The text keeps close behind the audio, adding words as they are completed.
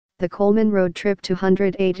The Coleman RoadTrip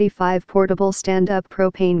 285 Portable Stand-Up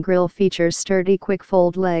Propane Grill features sturdy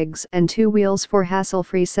quick-fold legs and 2 wheels for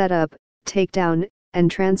hassle-free setup, takedown,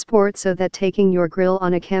 and transport so that taking your grill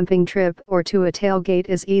on a camping trip or to a tailgate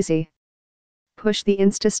is easy. Push the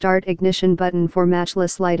Instastart ignition button for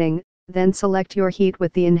matchless lighting, then select your heat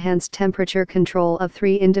with the enhanced temperature control of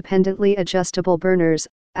 3 independently adjustable burners,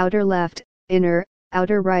 outer left, inner,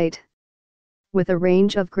 outer right. With a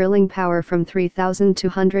range of grilling power from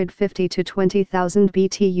 3,250 to 20,000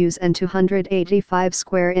 BTUs and 285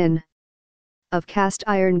 square in. Of cast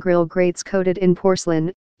iron grill grates coated in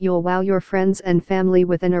porcelain, you'll wow your friends and family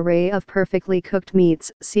with an array of perfectly cooked meats,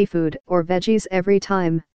 seafood, or veggies every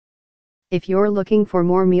time. If you're looking for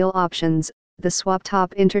more meal options, the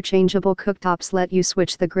Swaptop interchangeable cooktops let you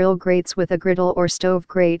switch the grill grates with a griddle or stove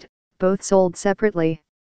grate, both sold separately.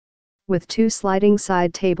 With 2 sliding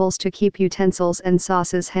side tables to keep utensils and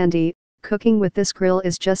sauces handy, cooking with this grill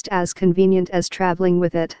is just as convenient as traveling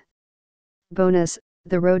with it. Bonus,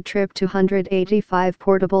 the RoadTrip 285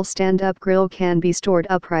 portable stand-up grill can be stored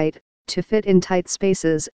upright, to fit in tight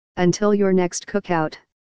spaces, until your next cookout.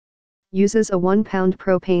 Uses a 1-pound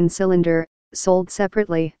propane cylinder, sold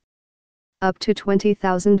separately. Up to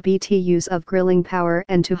 20,000 BTUs of grilling power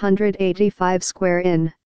and 285 square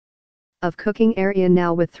in. Of cooking area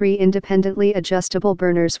now with 3 independently adjustable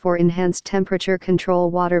burners for enhanced temperature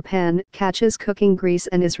control. Water pan catches cooking grease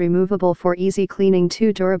and is removable for easy cleaning.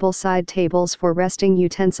 2 durable side tables for resting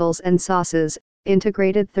utensils and sauces,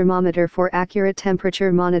 integrated thermometer for accurate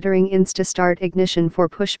temperature monitoring. Instastart ignition for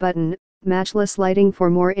push button, matchless lighting.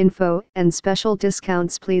 For more info and special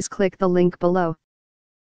discounts please click the link below.